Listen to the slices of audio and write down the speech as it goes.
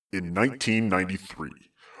In 1993,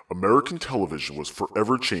 American television was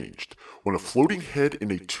forever changed when a floating head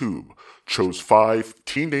in a tube chose 5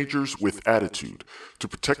 teenagers with attitude to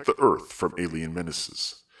protect the Earth from alien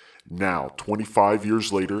menaces. Now, 25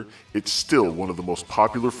 years later, it's still one of the most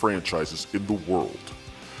popular franchises in the world.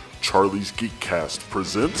 Charlie's Geekcast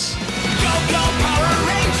presents... Go, go, Power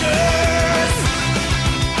Rangers!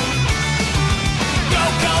 Go,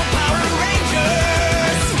 go, Power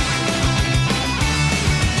Rangers!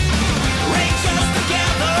 Rangers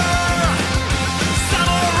together!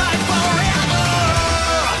 Samurai forever!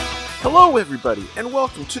 Hello everybody, and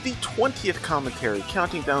welcome to the 20th commentary,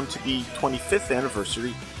 counting down to the 25th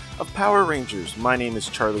anniversary of Power Rangers. My name is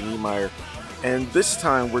Charlie Niemeyer, and this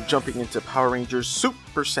time we're jumping into Power Rangers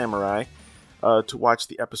Super Samurai to watch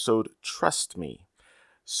the episode Trust Me.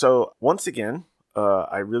 So, once again,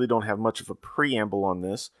 I really don't have much of a preamble on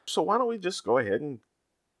this, so why don't we just go ahead and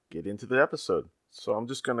get into the episode. So I'm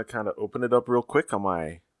just going to kind of open it up real quick on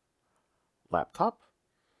my laptop.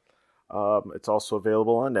 It's also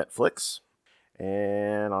available on Netflix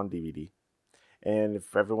and on DVD. And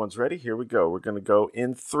if everyone's ready, here we go. We're going to go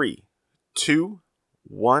in 3, 2,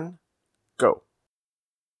 1, go.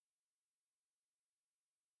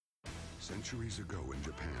 Centuries ago in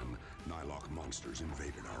Japan, Nylok monsters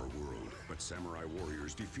invaded our world, but samurai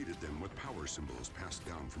warriors defeated them with power symbols passed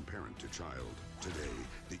down from parent to child. Today,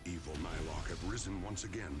 the evil Nylok have risen once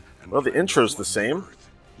again. And well, the intro's the same.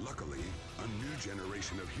 Luckily, a new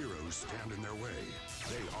generation of heroes stand in their way.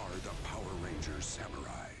 They are the Power Rangers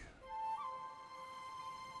Samurai.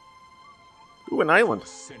 Ooh, an island. For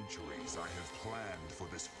centuries I have planned for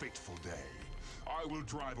this fateful day. I will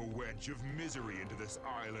drive a wedge of misery into this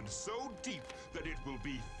island so deep that it will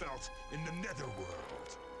be felt in the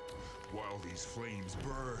netherworld. While these flames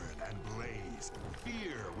burn and blaze,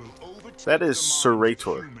 fear will overtake That is the minds of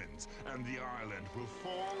Serator. humans, and the island will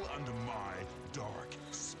fall under my dark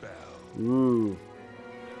spell. Ooh.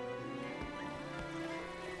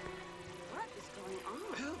 What is going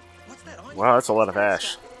on? What's that on Wow, that's a lot of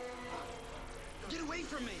ash. you? Get away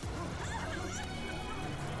from me!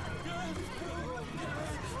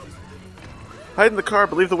 Hide in the car,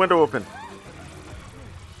 but leave the window open.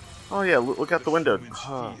 Oh yeah, look out the window. Humans'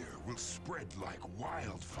 Huh. fear will spread like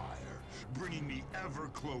wildfire, bringing me ever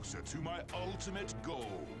closer to my ultimate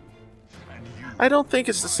goal. And you, I don't think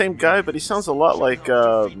it's the same guy, but he sounds a lot like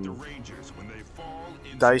defeat the Rangers when they fall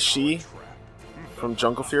into Daishi our trap. from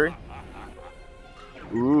Jungle Fury.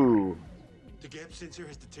 Ooh. The gap sensor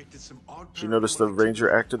has detected some odd. Did you notice the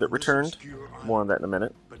Ranger actor that returned? More on that in a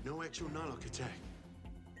minute. But no actual Nylok attack.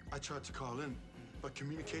 I tried to call in, but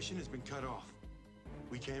communication has been cut off.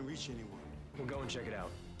 We can't reach anyone. We'll go and check it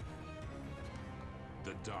out.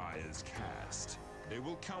 The die is cast. They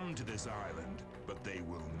will come to this island, but they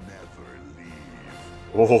will never leave.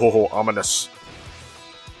 Oh, ominous.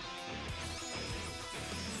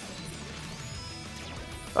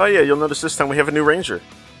 Oh yeah, you'll notice this time we have a new Ranger.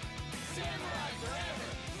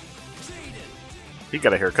 He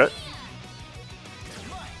got a haircut.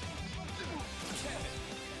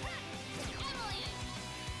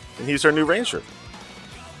 And he's our new Ranger.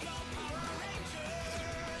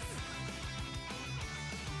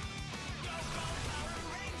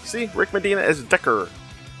 See, Rick Medina as Decker,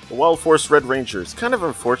 the Wild Force Red Ranger. It's kind of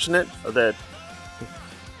unfortunate that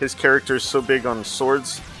his character is so big on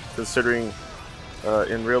swords, considering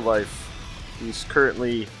in real life he's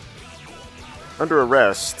currently under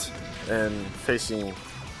arrest and facing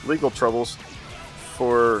legal troubles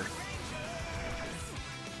for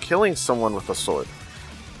killing someone with a sword.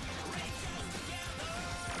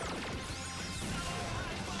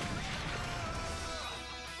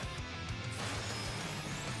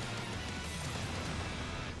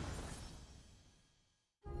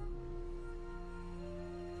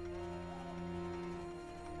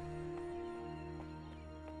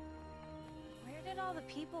 Where did all the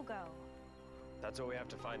people go? That's what we have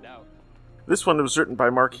to find out. This one was written by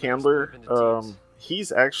Mark Handler.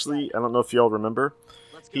 He's actually, I don't know if y'all remember,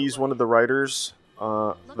 he's one of the writers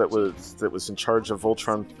that was in charge of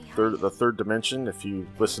Voltron, the third dimension. If you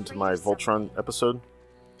listen to my Voltron episode,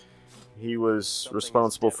 he was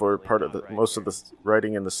responsible for most of the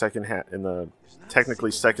writing in the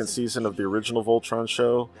technically second season of the original Voltron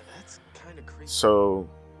show. That's kind of creepy. So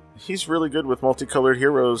he's really good with multicolored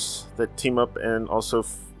heroes that team up and also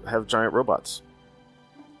have giant robots.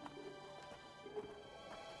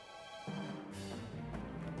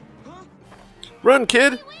 Run,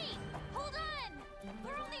 kid! Wait! Hold on!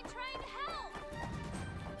 We're only trying to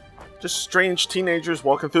help! Just strange teenagers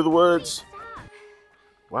walking through the woods. Stop!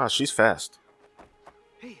 Wow, she's fast.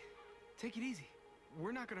 Hey, take it easy.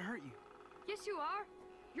 We're not gonna hurt you. Yes, you are.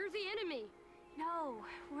 You're the enemy. No,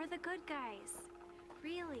 we're the good guys.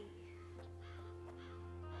 Really.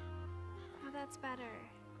 Oh, that's better.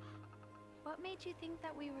 What made you think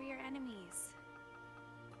that we were your enemies?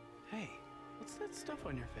 Hey, what's that stuff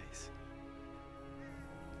on your face?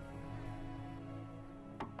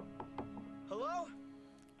 Hello?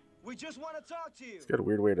 We just want to talk to you. It's got a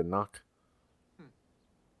weird way to knock.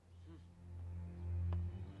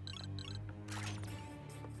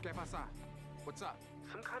 ¿Qué pasa? What's up?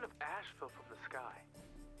 Some kind of ash fell from the sky.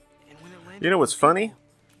 And when it landed You know what's funny?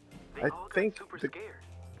 They I all got think super the scared.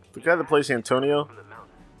 the guy that plays Antonio, From the mountain.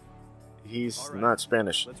 he's All right. not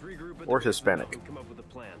Spanish Let's regroup at or the base Hispanic. and come up with a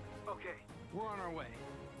plan. Okay. We're on our way.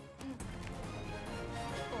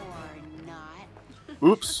 Or not.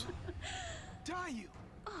 Oops. Dayu!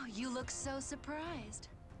 Oh, you look so surprised.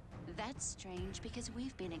 That's strange because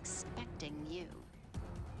we've been expecting you.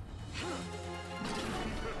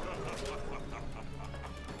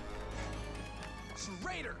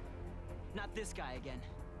 Traitor! Not this guy again.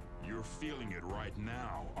 You're feeling it right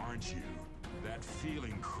now, aren't you? That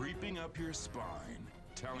feeling creeping up your spine,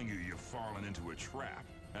 telling you you've fallen into a trap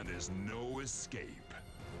and there's no escape.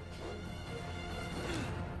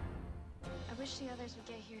 I wish the others would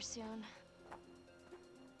get here soon.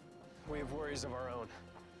 We have worries of our own.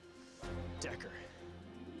 Decker,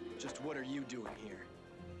 just what are you doing here?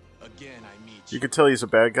 Again, I meet You could tell he's a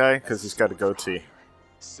bad guy because he's got a goatee.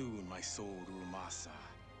 Soon my soul, Urumasa,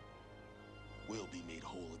 will be made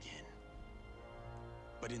whole again.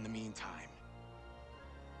 But in the meantime,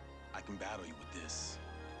 I can battle you with this.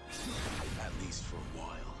 At least for a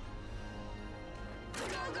while.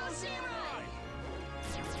 Go, go, Samurai!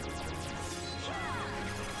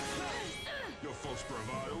 Your false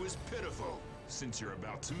bravado is pitiful, since you're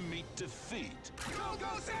about to meet defeat. Go, go,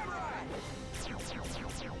 Samurai! Street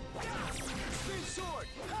sword!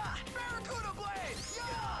 Ha! Barracuda blade!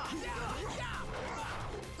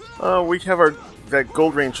 Yeah! We have that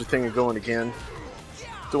Gold Ranger thing going again.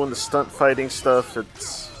 Doing the stunt fighting stuff.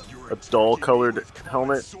 It's a dull colored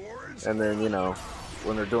helmet. And then, you know,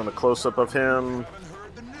 when they're doing a close up of him, Haven't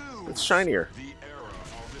heard the news. it's shinier. The era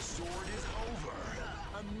of the sword is over.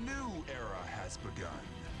 A new era has begun,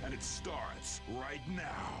 and it starts right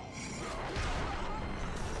now.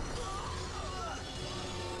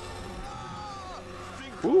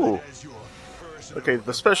 Think of Ooh. it as your personal Okay,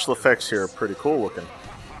 the special effects here are pretty cool looking.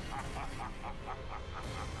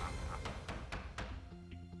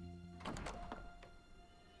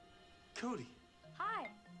 Cody, Hi.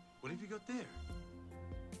 what have you got there?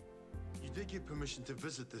 You did get permission to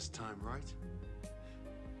visit this time, right?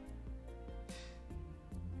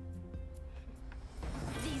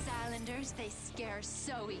 These islanders, they scare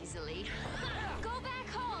so easily. Go back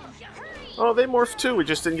home. Hurry. Oh, they morphed too. We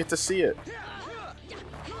just didn't get to see it. Give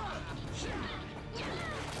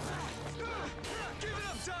it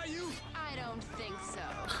up, Dayu! I don't think so.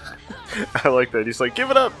 I like that. He's like,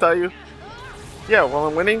 give it up, Tayu. Yeah, while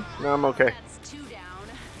I'm winning? No, I'm okay. That's two down.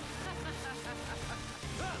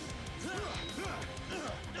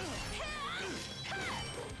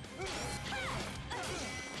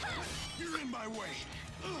 You're in my way.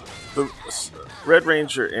 The Red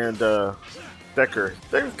Ranger and Decker,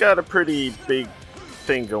 they've got a pretty big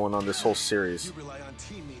thing going on this whole series. You rely on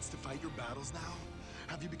teammates to fight your battles now?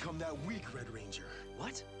 Have you become that weak, Red Ranger?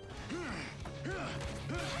 What?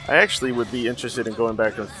 I actually would be interested in going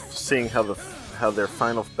back and seeing how their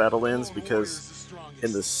final battle ends, because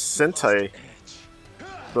in the Sentai,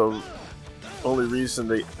 the only reason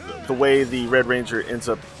the way the Red Ranger ends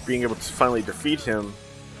up being able to finally defeat him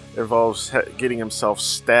involves getting himself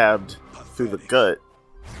stabbed through the gut.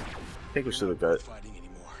 I think it was through the gut, Fighting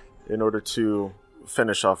anymore. in order to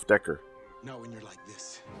finish off Decker. Not when you're like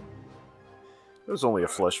this. It was only a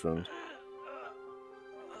flesh wound.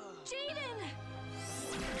 Jaden.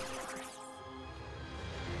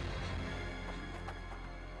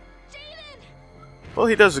 Jaden. Well,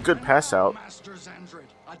 he does a good pass out. Master Xandrid,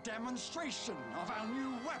 a demonstration of our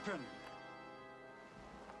new weapon.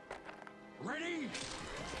 Ready?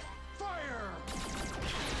 Fire!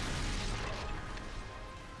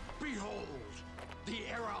 Behold, the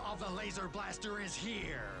era of the laser blaster is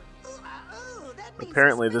here.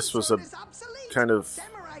 Apparently this was a kind of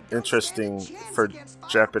interesting for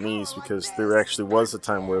Japanese, because there actually was a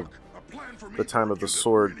time where the time of the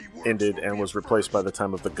sword ended and was replaced by the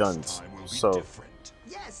time of the guns. So,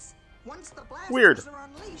 Yes, once the Weird. blasters are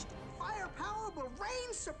unleashed, firepower will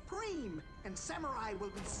reign supreme, and Samurai will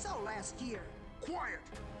be so last year. Quiet!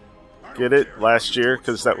 get it? Last year,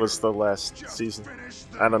 because that was the last season.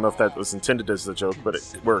 I don't know if that was intended as a joke, but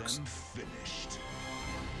it works.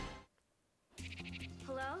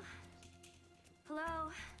 Hello? Hello?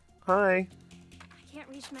 Hi. I can't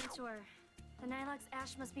reach Mentor. The Nilok's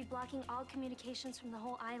ash must be blocking all communications from the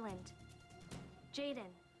whole island. Jaden.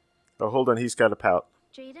 Oh, hold on. He's got a pout.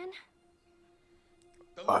 Jaden?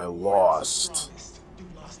 I lost. You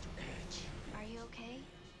lost your edge. Are you okay?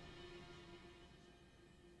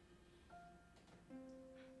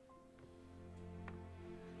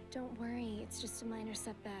 Don't worry, it's just a minor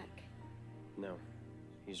setback. No,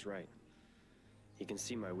 he's right. He can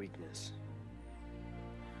see my weakness.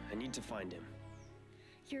 I need to find him.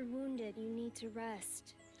 You're wounded, you need to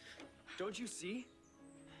rest. Don't you see?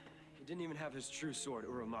 He didn't even have his true sword,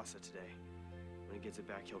 Uramasa, today. When he gets it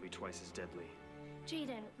back, he'll be twice as deadly.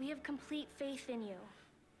 Jaden, we have complete faith in you.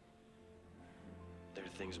 There are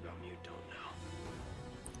things about me you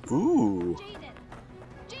don't know. Ooh. Jaden!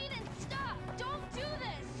 Jaden, stop! Don't do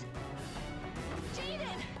this!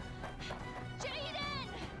 Jaden! Jaden!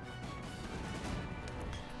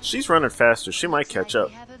 She's running faster. She might catch up.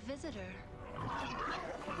 We have a visitor.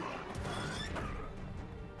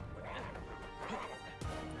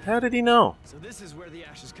 How did he know? So this is where the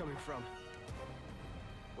ash is coming from.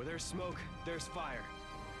 Where there's smoke, there's fire.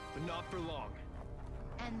 But not for long.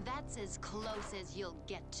 And that's as close as you'll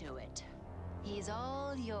get to it. He's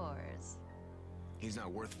all yours. He's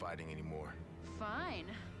not worth fighting anymore. Fine.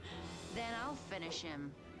 Then I'll finish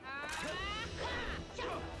him.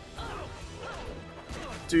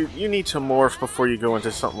 Dude, you need to morph before you go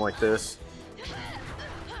into something like this.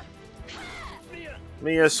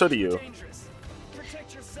 Mia, so do you. Dangerous.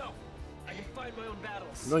 Protect yourself. I can fight my own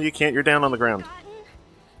battles. No, you can't. You're down on the ground.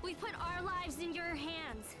 We put our lives in your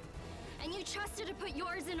hands, and you trusted to put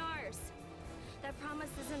yours in ours. That promise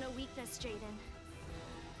isn't a weakness, Jaden.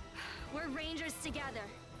 We're Rangers together,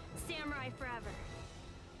 samurai forever.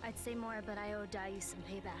 I'd say more, but I owe Dai some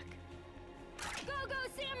payback. Go, go,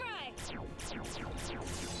 samurai!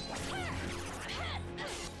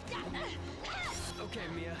 Okay,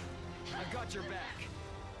 Mia. I've got your back.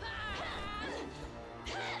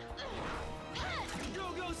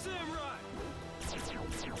 Go, go, samurai!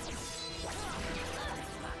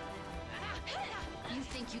 You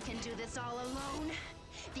think you can do this all alone?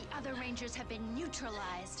 The other Rangers have been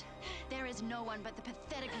neutralized. There is no one but the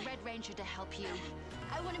pathetic Red Ranger to help you.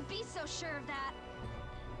 I wouldn't be so sure of that.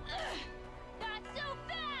 Not so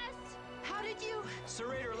fast! How did you?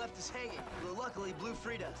 Serrator left us hanging, though luckily Blue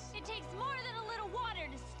freed us. It takes more than a little water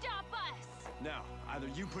to stop us. Now, either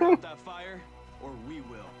you put out that fire, or we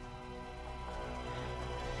will.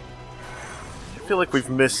 I feel like we've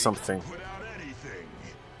missed something. Put out anything,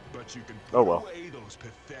 but you can put Oh well. away those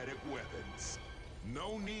pathetic weapons.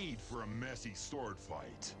 No need for a messy sword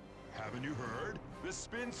fight. Haven't you heard? The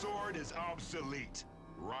spin sword is obsolete.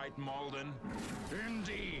 Right, Malden?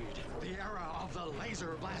 Indeed. The era of the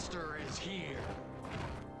laser blaster is here.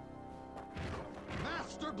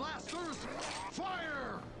 Master blasters,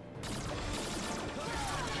 fire!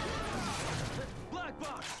 Black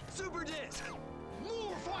box! Super disc!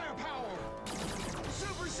 More firepower!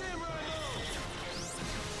 Super samurai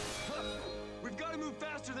mode! We've got to move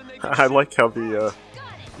faster than they can. I like how the,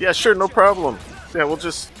 Yeah, sure, no problem. Yeah, we'll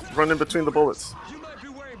just run in between the bullets. You might be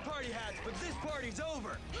wearing party hats, but this party's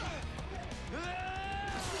over.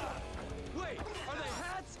 Wait, are they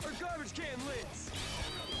hats or garbage can lids?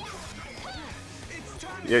 It's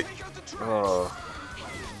time to Yeah. take out the trash.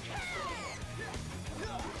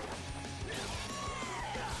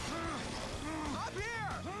 Up here!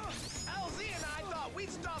 LZ and I thought we'd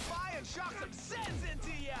stop by and shock some sense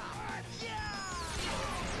into ya!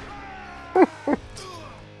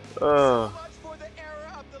 So much for the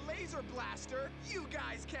era of the laser blaster. You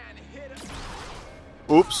guys can't hit us.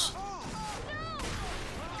 Oops.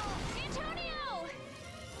 Antonio!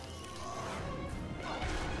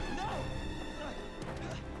 No!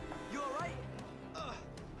 You alright?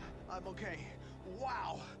 I'm okay.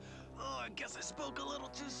 Wow. I guess I spoke a little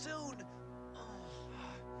too soon.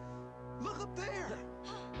 Look up there!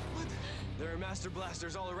 There are master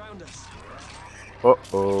blasters all around us.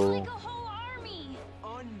 Uh-oh. Like a whole army!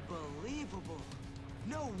 Unbelievable.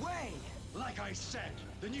 No way! Like I said,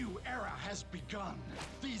 the new era has begun.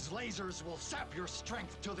 These lasers will sap your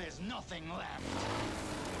strength till there's nothing left.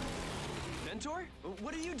 Mentor?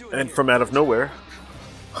 What are you doing And here? from out of nowhere,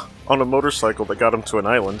 on a motorcycle that got him to an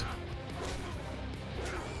island.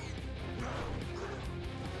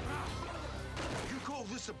 You call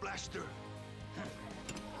this a blaster?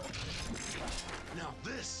 Now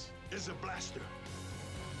this is a blaster.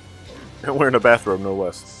 And wearing a bathrobe, no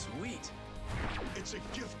less. Sweet. It's a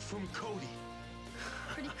gift from Cody.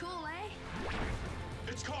 Pretty cool, eh?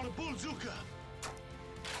 It's called a bullzuka.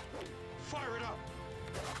 Fire it up.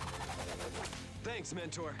 Thanks,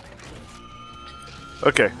 Mentor.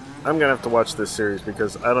 Okay, I'm gonna have to watch this series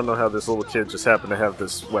because I don't know how this little kid just happened to have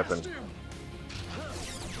this weapon.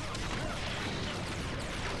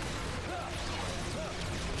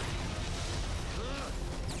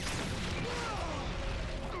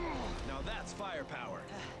 Now that's firepower.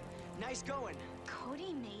 Nice going.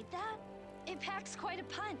 Cody made that? It packs quite a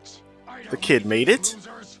punch. The kid made it?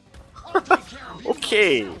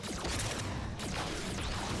 Okay.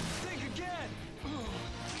 Think again.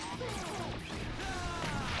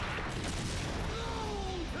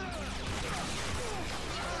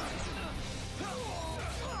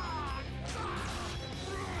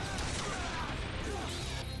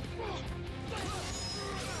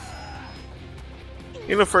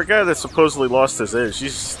 You know, for a guy that supposedly lost his edge,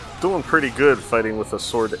 he's doing pretty good fighting with a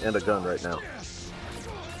sword and a gun right now.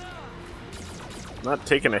 Not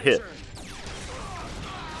taking a hit.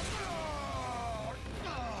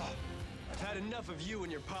 I've had enough of you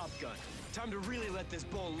and your pop gun. Time to really let this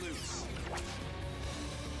bull loose.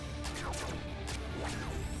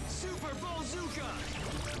 Super Bazooka!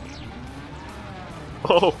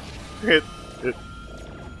 Oh, it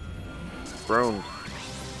groaned.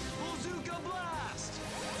 Bazooka blast!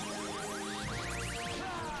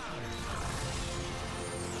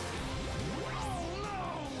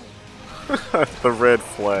 The red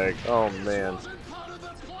flag. Oh man.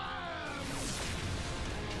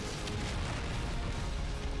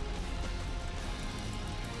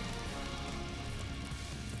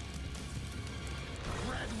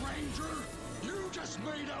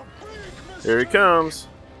 Here he comes.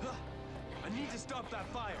 I need to stop that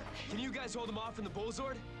fire. Can you guys hold him off in the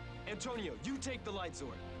Bullzord? Antonio, you take the Light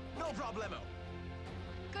Zord. No problemo.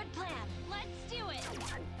 Good plan. Let's do it.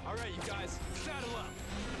 All right, you guys, saddle up.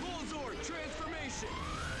 Bullzord transformation.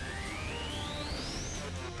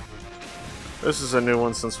 This is a new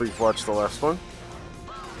one since we've watched the last one.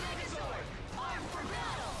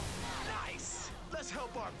 Nice. Let's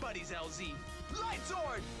help our buddies, LZ. Light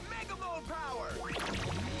Zord, Mega Mode power.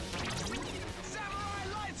 Samurai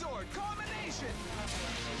Light Zord combination.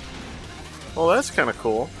 Well, that's kind of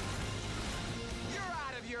cool. You're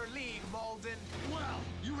out of your league, Malden. Well,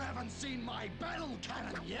 you haven't seen my battle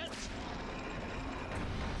cannon yet.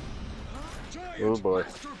 Oh boy.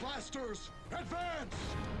 Master blasters, advance!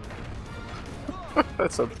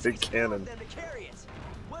 That's a big cannon. Then to carry it.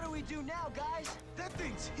 What do we do now, guys? That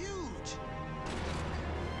thing's huge.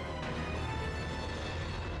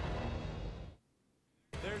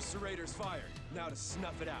 There's Serrator's fire. Now to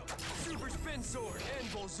snuff it out. Super Spin Sword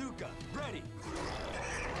and Bazooka. Ready.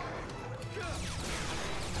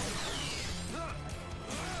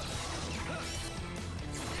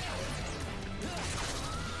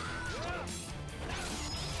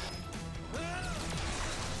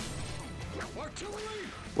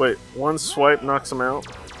 Wait, one swipe knocks him out?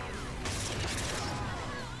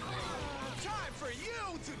 Time for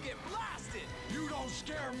you to get blasted. You don't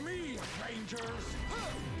scare me, Rangers!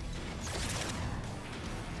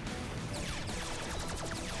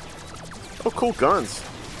 Oh, cool guns.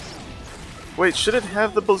 Wait, should it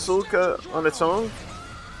have the bazooka on its own?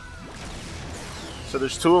 So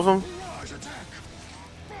there's two of them?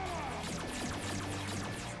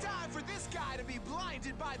 Time for this guy to be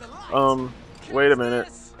blinded by the light. Wait a minute.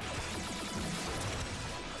 Yes!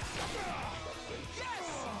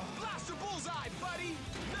 Blaster bullseye, buddy.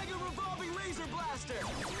 Mega revolving laser blaster.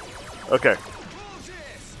 Okay.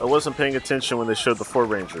 I wasn't paying attention when they showed the four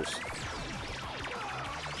Rangers.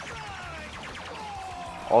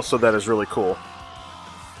 Also, that is really cool.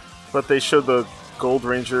 But they showed the Gold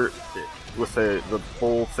Ranger with the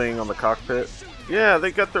bull thing on the cockpit. Yeah,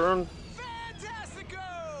 they got their own...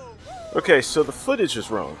 Okay, so the footage is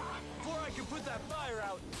wrong.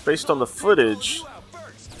 Based on the footage,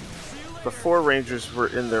 the four Rangers were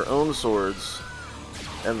in their own Zords,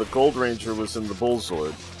 and the Gold Ranger was in the Bull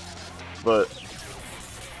Zord. But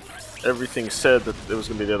everything said that it was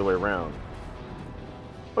going to be the other way around.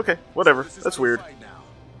 Okay, whatever. That's weird.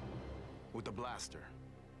 With the blaster.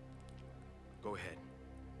 Go ahead.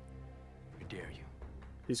 I dare you.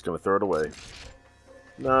 He's going to throw it away.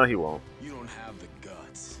 No, he won't. You don't have the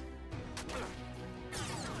guts.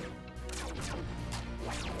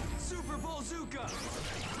 Super Bazooka.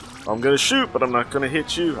 I'm going to shoot, but I'm not going to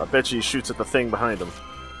hit you. I bet you he shoots at the thing behind him.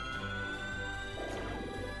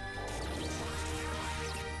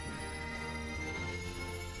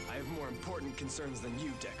 I have more important concerns than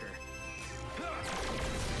you, Decker.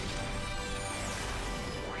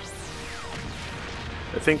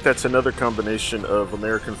 I think that's another combination of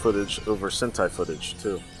American footage over Sentai footage,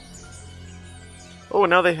 too. Oh,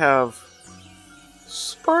 and now they have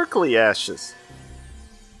sparkly ashes.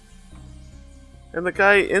 And the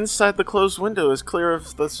guy inside the closed window is clear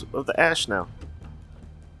of the ash now.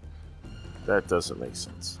 That doesn't make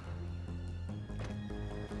sense.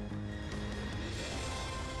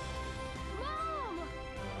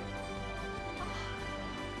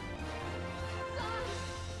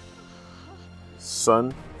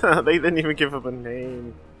 Son? They didn't even give him a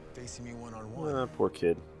name. Facing me one-on-one. Poor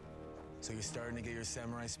kid. So you're starting to get your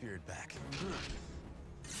samurai spirit back.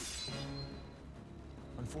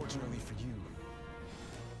 Unfortunately for you,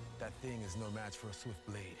 that thing is no match for a swift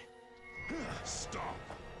blade. Stop.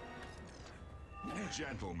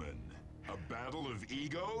 Gentlemen, a battle of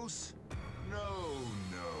egos? No.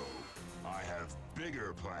 I have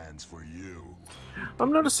bigger plans for you.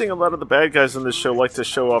 I'm noticing a lot of the bad guys on this show like to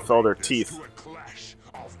show off all their teeth.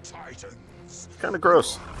 Kind of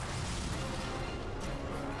gross.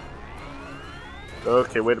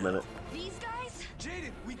 Okay, wait a minute. These guys?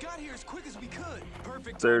 Jaden, we got here as quick as we could.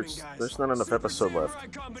 Perfect There's timing, guys. there's not enough Super episode samurai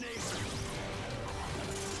left. combination.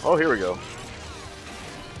 Oh, here we go.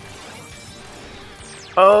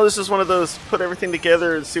 Oh, this is one of those put everything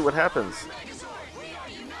together and see what happens.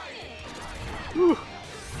 Whew.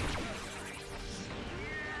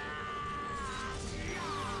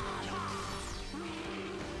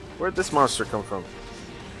 Where'd this monster come from?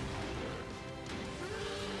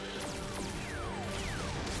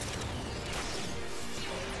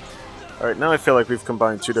 Alright, now I feel like we've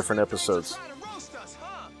combined two different episodes.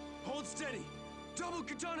 Hold steady. Double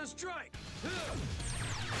katana strike.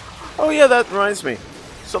 Oh yeah, that reminds me.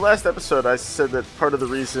 So last episode I said that part of the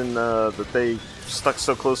reason that they stuck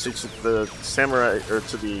so closely to the samurai, or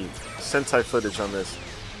to the Sentai footage on this,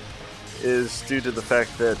 is due to the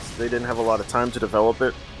fact that they didn't have a lot of time to develop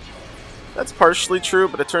it. That's partially true,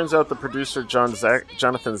 but it turns out the producer Jonathan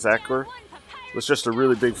Zackler was just a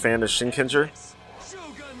really big fan of Shinkenger.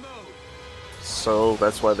 So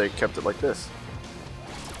that's why they kept it like this.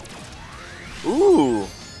 Ooh!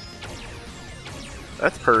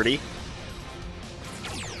 That's pretty.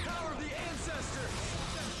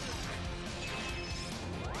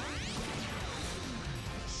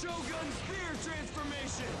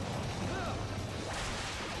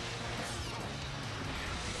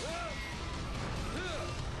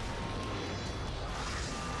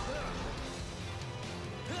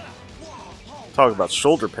 Talk about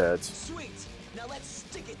shoulder pads. Sweet. Now let's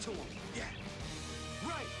stick it to him. Yeah.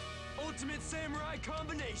 Right. Ultimate samurai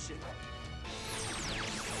combination.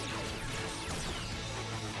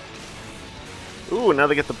 Ooh, now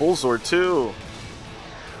they get the Bullzord too.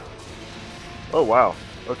 Oh wow.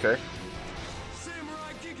 Okay.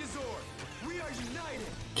 Samurai Gigazord. We are united.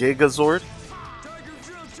 Gigazord? Tiger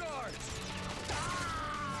drill charge.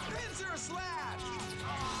 Pincer slash.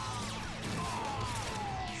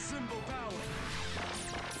 Symbol power.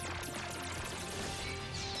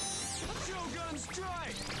 Shogun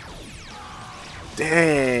strike.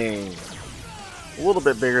 Dang. A little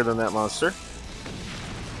bit bigger than that monster.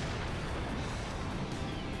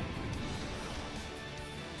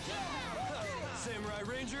 Samurai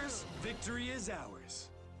Rangers, victory is ours.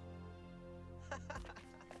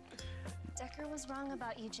 Decker was wrong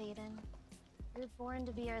about you, Jaden. You're born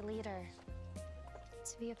to be our leader.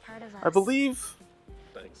 To be a part of us. I believe...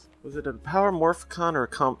 Thanks. Was it a Power Morphicon or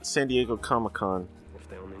a San Diego Comic-Con? If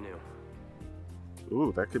they only knew.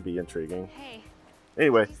 Ooh, that could be intriguing. Hey.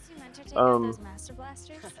 Anyway, Those Master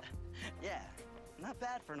Blasters? Yeah, not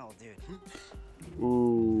bad for an old dude.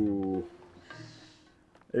 Ooh.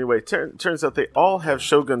 Anyway, turns out they all have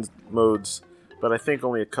Shogun modes, but I think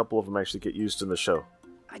only a couple of them actually get used in the show.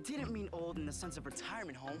 I didn't mean old in the sense of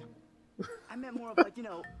retirement home. I meant more of like, you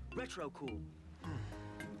know, retro cool.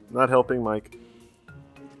 Not helping, Mike.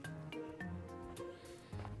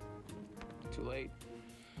 Too late.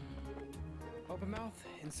 Open mouth,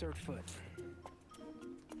 insert foot.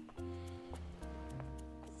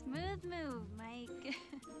 Smooth move, Mike.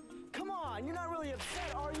 Come on, you're not really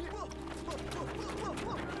upset, are you?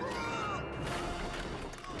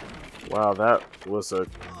 Wow, that was a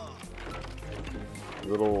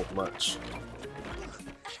little much.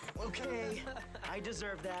 Okay, I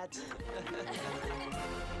deserve that.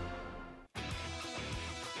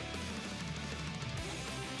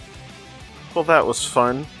 Well, that was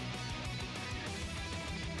fun.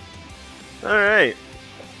 Alright.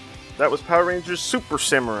 That was Power Rangers Super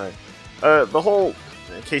Samurai. The whole,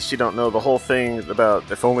 in case you don't know, the whole thing about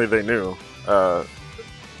If Only They Knew,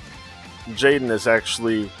 Jaden is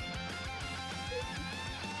actually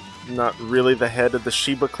not really the head of the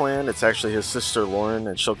Shiba clan. It's actually his sister Lauren,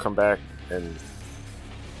 and she'll come back, and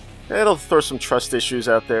it'll throw some trust issues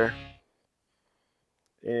out there.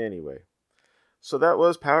 Anyway, so that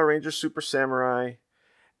was Power Rangers Super Samurai,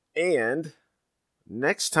 and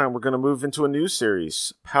Next time, we're going to move into a new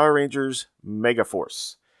series, Power Rangers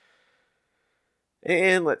Megaforce.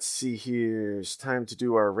 And let's see here. It's time to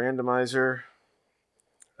do our randomizer.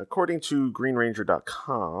 According to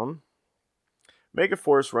GreenRanger.com,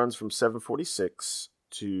 Megaforce runs from 746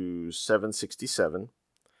 to 767.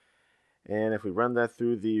 And if we run that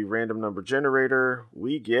through the random number generator,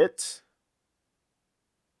 we get,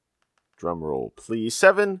 drum roll please,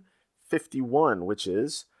 751, which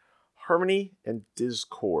is Harmony and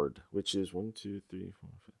Discord, which is 1, 2, 3, 4,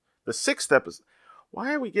 5. The 6th episode.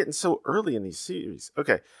 Why are we getting so early in these series?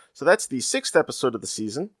 Okay, so that's the 6th episode of the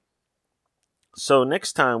season. So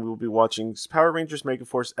next time we will be watching Power Rangers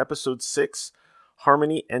Megaforce Episode 6,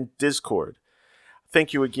 Harmony and Discord.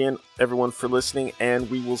 Thank you again, everyone, for listening, and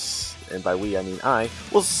we will, and by we I mean I,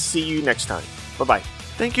 will see you next time. Bye-bye.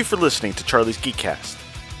 Thank you for listening to Charlie's Geekcast.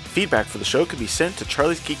 Feedback for the show can be sent to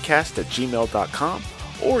charliesgeekcast@gmail.com,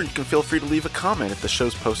 or you can feel free to leave a comment at the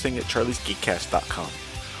show's posting at charliesgeekcast.com.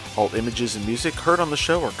 All images and music heard on the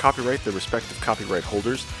show are copyright their respective copyright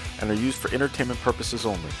holders and are used for entertainment purposes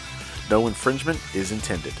only. No infringement is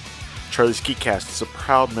intended. Charlie's Geekcast is a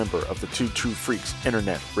proud member of the Two True Freaks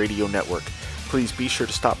Internet Radio Network. Please be sure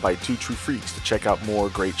to stop by Two True Freaks to check out more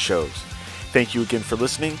great shows. Thank you again for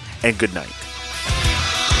listening, and good night.